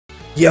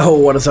Yo,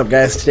 what is up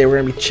guys? Today we're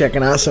going to be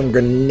checking out some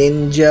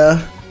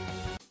Greninja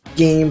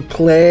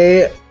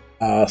gameplay.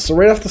 So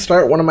right off the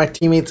start, one of my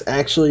teammates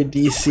actually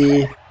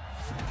DC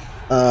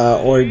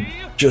or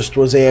just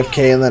was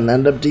AFK and then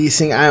ended up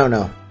DCing. I don't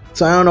know.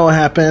 So I don't know what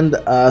happened.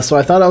 So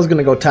I thought I was going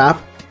to go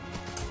top.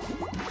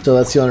 So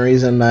that's the only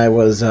reason I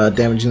was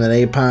damaging that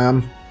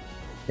Napalm.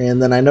 And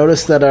then I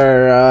noticed that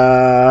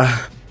our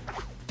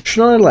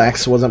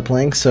Snorlax wasn't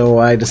playing, so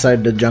I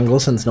decided to jungle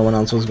since no one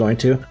else was going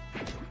to.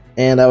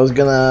 And I was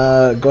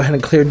gonna go ahead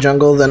and clear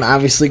jungle, then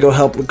obviously go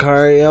help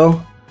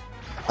Lucario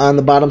on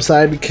the bottom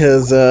side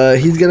because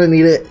he's gonna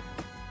need it.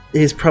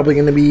 He's probably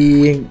gonna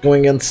be going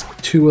against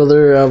two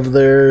other of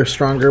their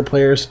stronger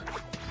players,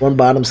 one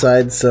bottom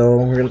side. So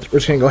we're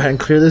just gonna go ahead and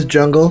clear this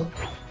jungle.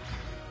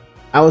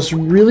 I was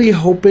really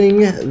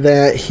hoping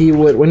that he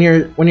would, when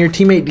your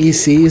teammate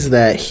DCs,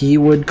 that he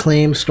would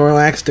claim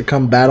Snorlax to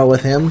come battle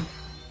with him,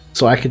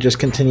 so I could just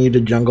continue to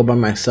jungle by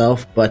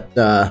myself. But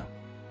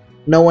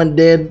no one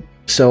did.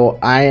 So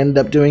I ended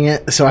up doing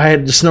it. So I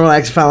had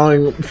Snorlax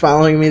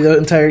following me the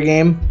entire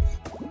game.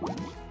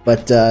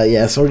 But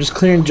yeah, so we're just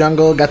clearing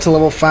jungle. Got to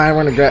level 5.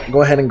 We're gonna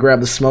go ahead and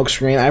grab the smoke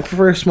screen. I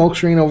prefer smoke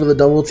screen over the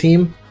double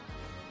team.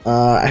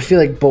 I feel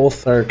like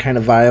both are kind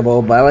of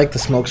viable, but I like the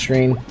smoke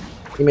screen.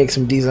 You make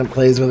some decent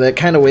plays with it.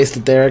 Kind of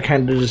wasted there. I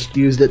kind of just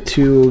used it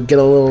to get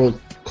a little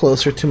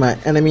closer to my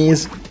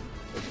enemies.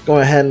 Go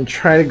ahead and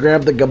try to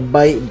grab the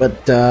Gabite,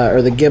 but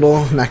or the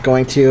Gibble. Not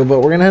going to,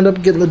 but we're gonna end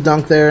up getting the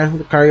dunk there.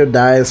 Lucario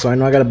dies, so I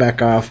know I gotta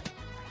back off.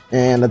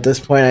 And at this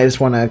point, I just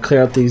want to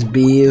clear out these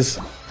bees.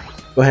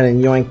 Go ahead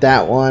and yoink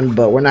that one,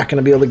 but we're not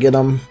gonna be able to get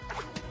them.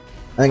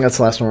 I think that's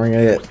the last one we're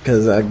gonna get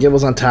because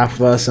Gibble's on top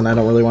of us, and I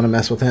don't really want to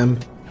mess with him.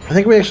 I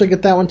think we actually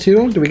get that one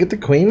too. Do we get the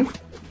queen?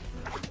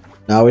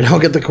 No, we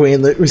don't get the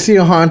queen. We see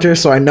a Haunter,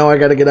 so I know I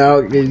gotta get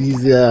out.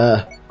 Use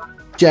the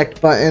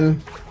eject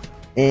button.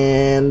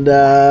 And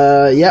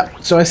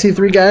yep, so I see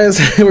 3 guys.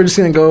 We're just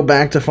gonna go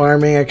back to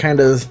farming. I kind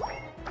of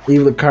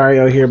leave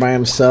Lucario here by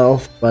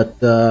himself, but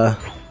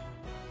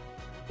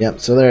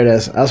yep, so there it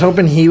is. I was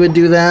hoping he would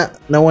do that.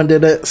 No one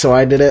did it, so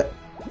I did it.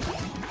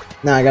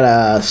 Now I got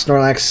a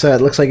Snorlax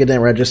set. Looks like it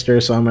didn't register,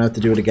 so I'm gonna have to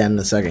do it again in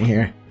a second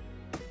here.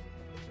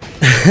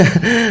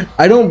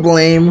 I don't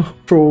blame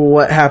for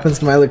what happens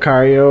to my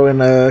Lucario.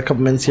 In a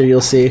couple minutes here, you'll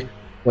see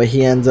what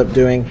he ends up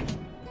doing.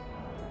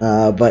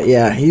 But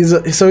yeah, he's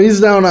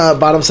down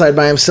bottom side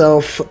by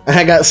himself.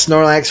 I got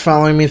Snorlax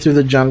following me through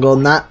the jungle.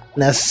 Not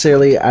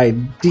necessarily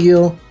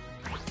ideal.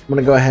 I'm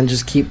gonna go ahead and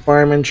just keep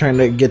farming, trying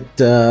to get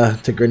to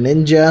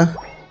Greninja.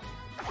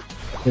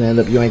 Gonna end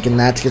up yoinking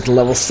that to get to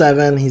level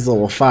 7. He's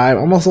level 5,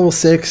 almost level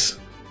 6.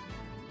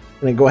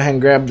 Gonna go ahead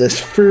and grab this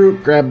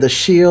fruit, grab the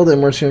shield,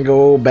 and we're just gonna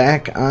go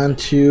back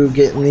onto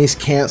getting these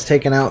camps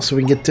taken out so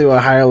we can get to a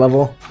higher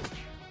level.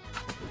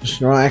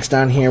 Snorlax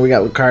down here. We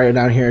got Lucario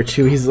down here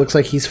too. He looks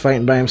like he's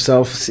fighting by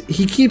himself.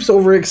 He keeps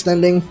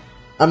overextending.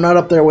 I'm not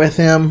up there with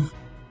him.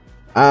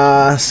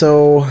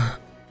 So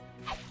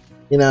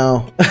you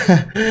know,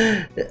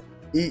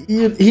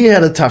 he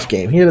had a tough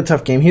game.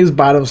 He was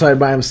bottom side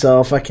by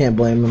himself. I can't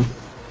blame him.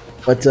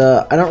 But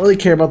I don't really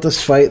care about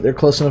this fight. They're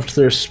close enough to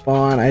their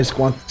spawn. I just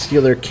want to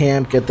steal their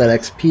camp, get that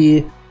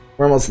XP.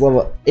 We're almost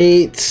level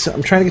 8.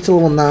 I'm trying to get to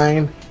level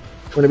 9.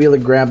 I'm going to be able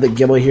to grab the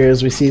Gibble here.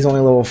 As we see, he's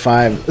only level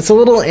 5. It's a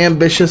little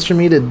ambitious for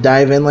me to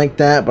dive in like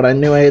that, but I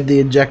knew I had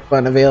the eject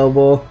button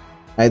available.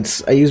 I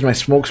used my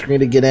smoke screen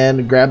to get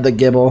in, grab the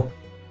Gibble,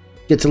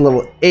 get to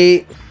level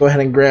 8, go ahead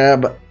and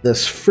grab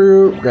this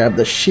fruit, grab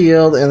the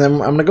shield, and then I'm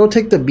going to go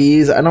take the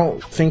bees. I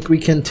don't think we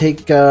can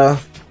take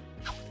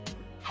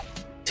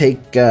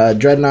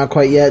Dreadnought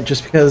quite yet,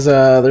 just because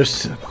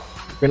there's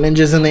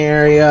Greninjas in the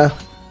area.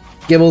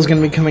 Gibble's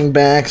going to be coming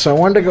back, so I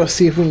wanted to go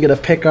see if we can get a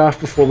pick off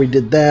before we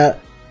did that.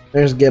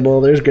 There's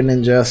Gibble, there's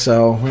Greninja,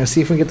 so we're going to see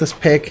if we can get this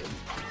pick.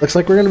 Looks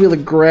like we're going to be able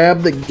to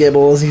grab the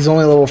Gibbles. He's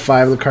only level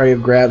 5, Lucario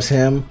grabs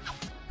him.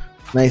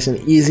 Nice and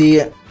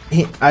easy.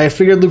 I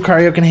figured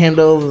Lucario can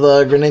handle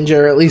the Greninja,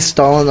 or at least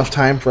stall enough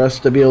time for us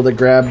to be able to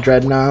grab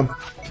Dreadnought.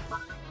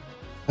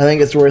 I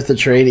think it's worth the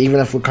trade, even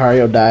if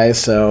Lucario dies,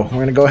 so we're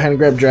going to go ahead and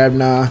grab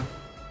Dreadnought.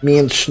 Me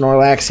and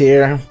Snorlax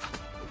here.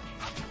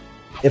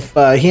 If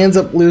he ends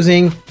up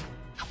losing,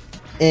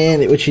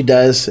 which he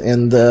does,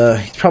 and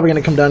he's probably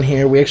going to come down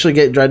here. We actually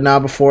get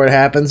Dreadnought before it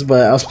happens,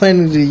 but I was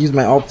planning to use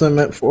my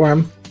ultimate for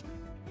him.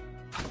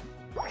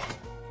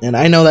 And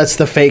I know that's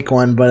the fake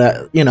one,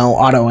 but, you know,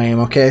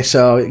 auto-aim, okay?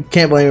 So,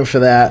 can't blame him for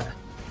that.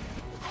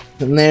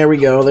 And there we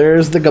go.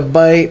 There's the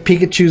Gabite.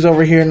 Pikachu's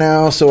over here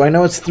now, so I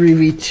know it's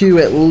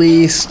 3v2 at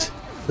least.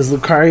 Because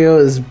Lucario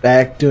is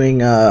back doing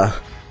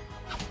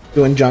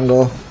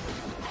jungle.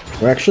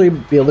 We're actually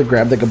be able to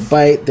grab the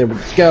Gabite. There we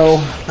go.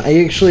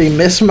 I actually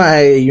missed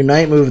my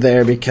Unite move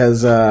there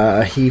because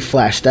he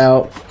flashed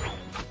out.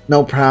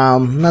 No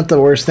problem. Not the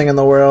worst thing in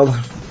the world.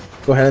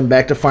 Go ahead and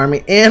back to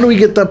farming. And we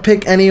get the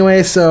pick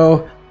anyway,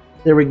 so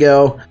there we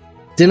go.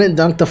 Didn't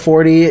dunk the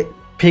 40.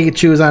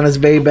 Pikachu is on his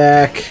way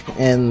back.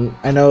 And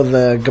I know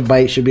the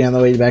Gabite should be on the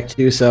way back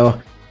too,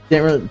 so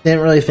didn't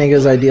really think it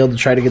was ideal to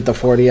try to get the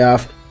 40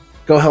 off.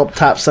 Go help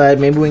top side.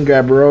 Maybe we can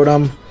grab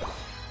Rotom.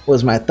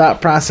 was my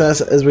thought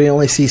process, as we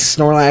only see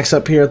Snorlax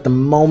up here at the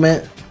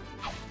moment.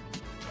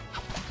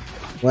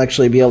 We'll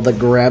actually be able to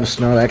grab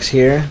Snorlax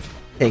here,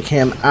 take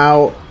him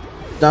out,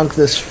 dunk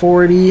this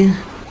 40,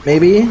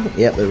 maybe?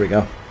 Yep, there we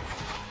go.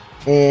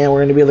 And we're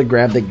going to be able to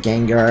grab the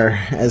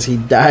Gengar as he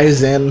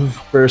dives in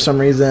for some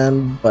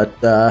reason, but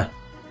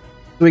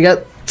we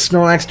got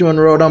Snorlax doing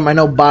Rotom. I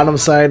know bottom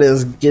side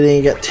is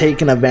get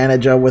taken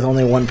advantage of with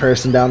only one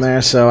person down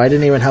there, so I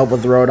didn't even help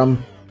with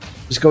Rotom.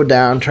 Just go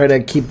down, try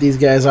to keep these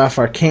guys off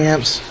our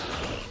camps.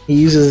 He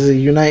uses a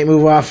Unite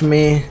move off of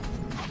me.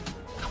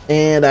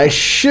 And I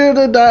should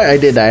have died. I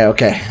did die,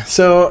 okay.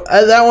 So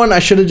that one I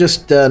should have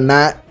just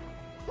not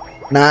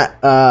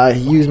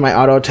used my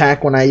auto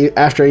attack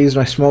after I used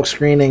my smoke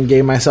screen and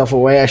gave myself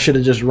away. I should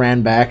have just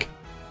ran back.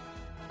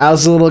 I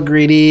was a little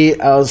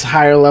greedy. I was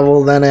higher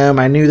level than him.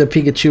 I knew the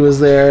Pikachu was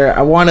there.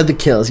 I wanted the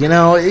kills. You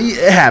know,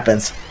 it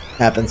happens.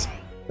 Happens.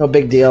 No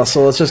big deal.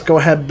 So let's just go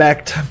ahead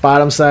back to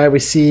bottom side. We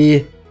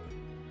see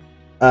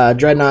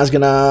Dreadnought's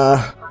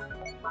gonna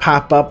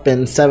pop up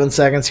in 7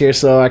 seconds here.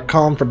 So I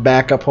call him for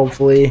backup,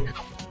 hopefully.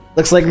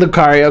 Looks like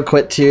Lucario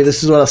quit too.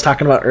 This is what I was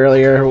talking about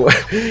earlier.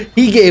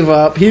 He gave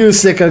up. He was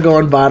sick of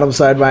going bottom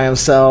side by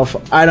himself.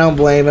 I don't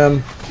blame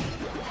him.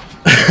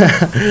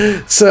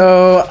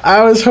 So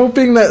I was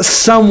hoping that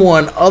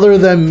someone other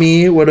than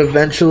me would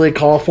eventually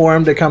call for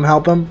him to come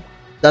help him.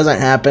 Doesn't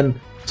happen.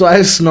 So I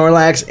have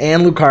Snorlax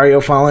and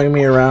Lucario following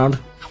me around.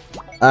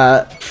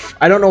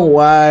 I don't know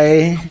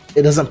why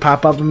it doesn't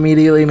pop up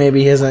immediately.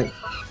 Maybe he hasn't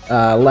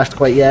left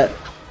quite yet.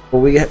 But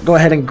we go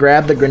ahead and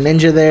grab the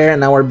Greninja there, and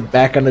now we're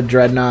back on the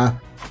Dreadnought.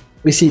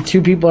 We see two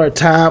people are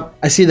top.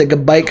 I see the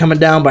Gabite coming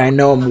down, but I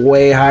know I'm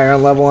way higher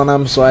on level on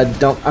him, so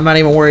I'm not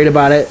even worried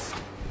about it.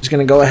 Just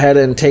gonna go ahead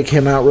and take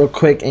him out real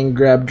quick and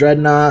grab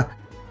Dreadnought.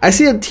 I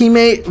see a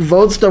teammate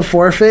votes to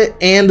forfeit,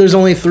 and there's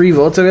only 3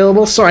 votes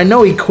available, so I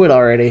know he quit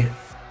already.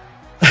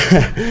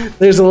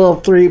 There's a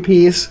little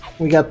 3-piece.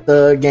 We got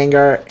the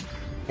Gengar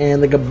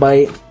and the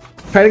Gabite.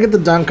 Try to get the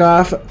dunk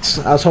off.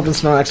 I was hoping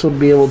Snorlax would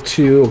be able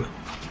to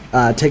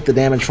take the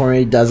damage for me.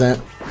 He doesn't.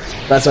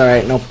 That's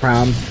alright, no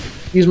problem.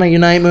 Use my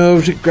Unite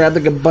move to grab the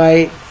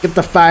Gabite, get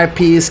the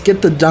 5-piece,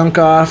 get the dunk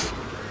off.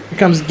 Here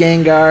comes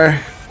Gengar.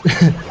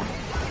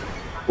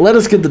 Let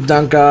us get the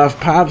dunk off,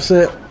 pops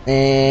it,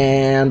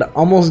 and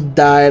almost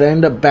died. I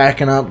end up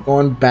backing up,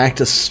 going back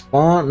to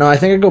spawn. No, I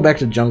think I go back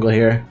to jungle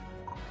here.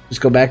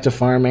 Just go back to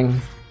farming.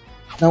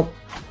 Nope.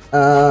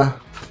 I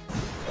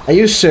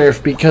use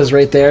Surf because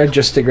right there,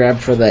 just to grab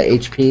for the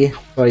HP.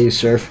 So I use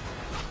Surf.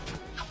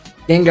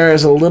 Gengar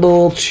is a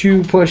little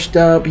too pushed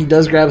up. He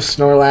does grab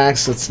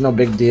Snorlax. It's no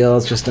big deal.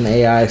 It's just an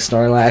AI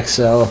Snorlax,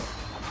 so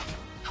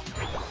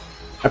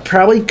I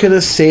probably could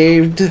have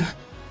saved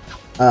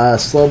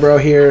Slowbro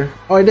here.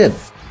 Oh, I did.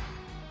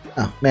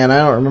 Oh, man, I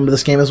don't remember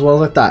this game as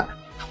well as I thought.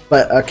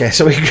 But, okay,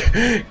 so we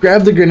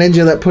grabbed the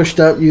Greninja that pushed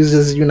up, used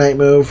his Unite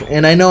move,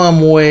 and I know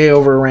I'm way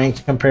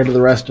overranked compared to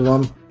the rest of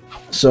them,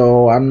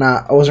 so I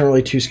wasn't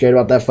really too scared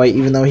about that fight,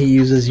 even though he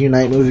uses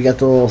Unite move. He got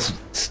the little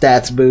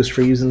stats boost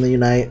for using the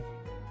Unite.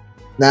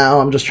 Now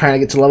I'm just trying to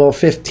get to level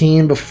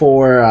 15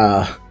 before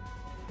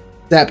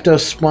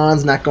Zapdos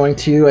spawns. Not going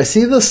to. I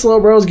see the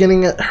Slowbro's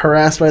getting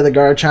harassed by the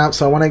Garchomp,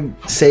 so I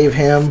want to save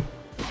him.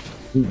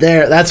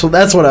 There, that's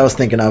what I was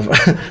thinking of.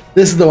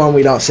 This is the one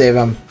we don't save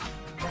him.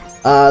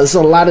 This is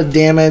a lot of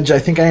damage. I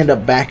think I end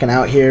up backing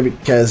out here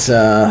because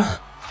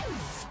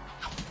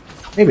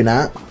maybe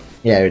not.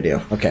 Yeah, I do.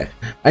 Okay,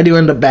 I do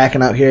end up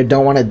backing out here.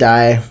 Don't want to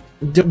die.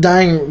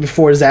 Dying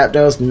before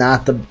Zapdos,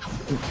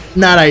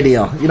 not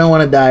ideal. You don't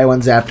want to die when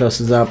Zapdos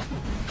is up.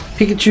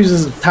 Pikachu's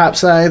is the top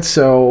side,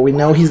 so we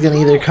know he's gonna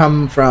either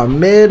come from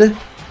mid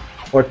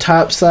or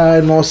top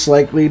side, most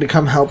likely to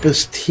come help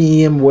his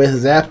team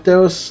with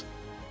Zapdos.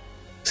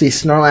 See,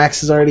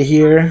 Snorlax is already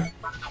here.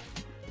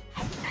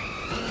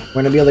 We're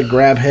gonna be able to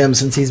grab him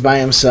since he's by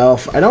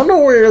himself. I don't know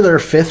where their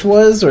 5th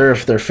was, or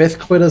if their 5th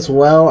quit as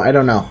well. I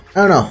don't know.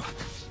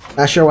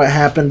 Not sure what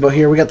happened, but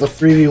here we got the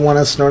 3v1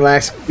 of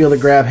Snorlax. Be able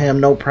to grab him,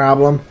 no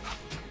problem.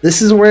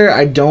 This is where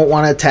I don't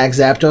want to attack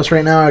Zapdos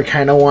right now. I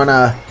kind of want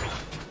to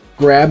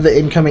grab the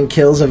incoming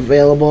kills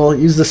available.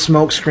 Use the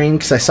smoke screen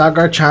because I saw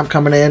Garchomp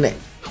coming in,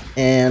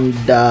 and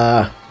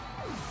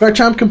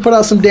Garchomp can put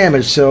out some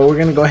damage, so we're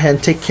going to go ahead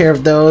and take care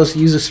of those.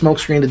 Use the smoke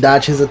screen to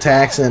dodge his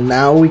attacks, and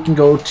now we can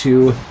go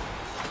to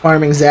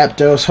farming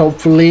Zapdos,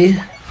 hopefully.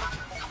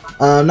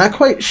 Not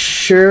quite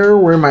sure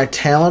where my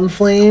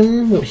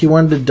Talonflame, he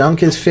wanted to dunk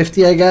his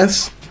 50, I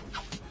guess.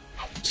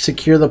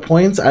 Secure the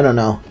points? I don't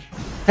know.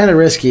 Kind of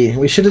risky.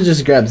 We should have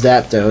just grabbed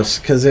Zapdos,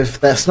 because if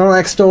that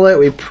Snorlax stole it,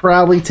 we'd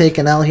probably take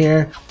an L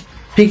here.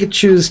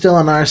 Pikachu is still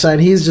on our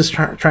side. He's just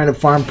trying to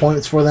farm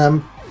points for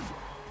them.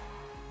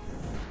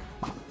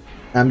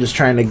 I'm just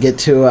trying to get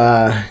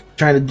to,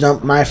 trying to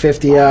dump my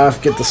 50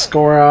 off, get the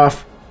score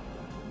off.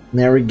 And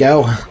there we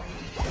go.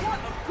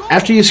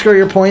 After you score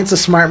your points, a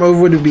smart move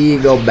would be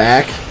go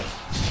back.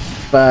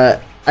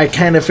 But I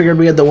kind of figured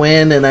we had the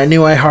win, and I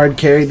knew I hard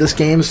carried this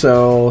game,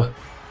 so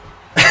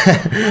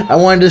I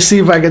wanted to see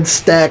if I could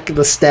stack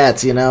the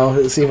stats, you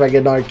know, see if I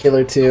could knock kill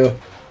or two.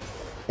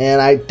 and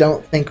I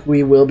don't think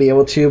we will be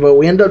able to, but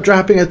we end up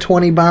dropping a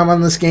 20 bomb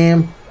on this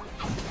game.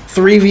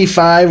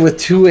 3v5 with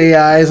 2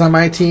 AIs on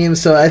my team,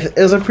 so it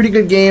was a pretty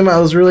good game. I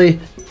think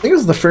it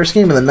was the first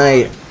game of the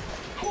night.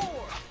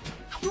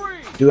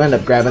 Do end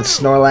up grabbing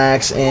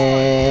Snorlax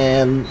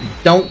and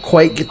don't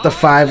quite get the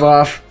 5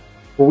 off,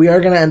 but we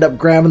are going to end up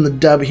grabbing the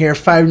dub here,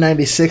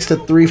 596 to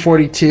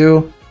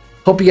 342.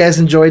 Hope you guys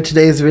enjoyed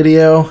today's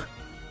video.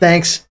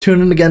 Thanks.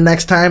 Tune in again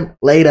next time.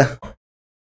 Later.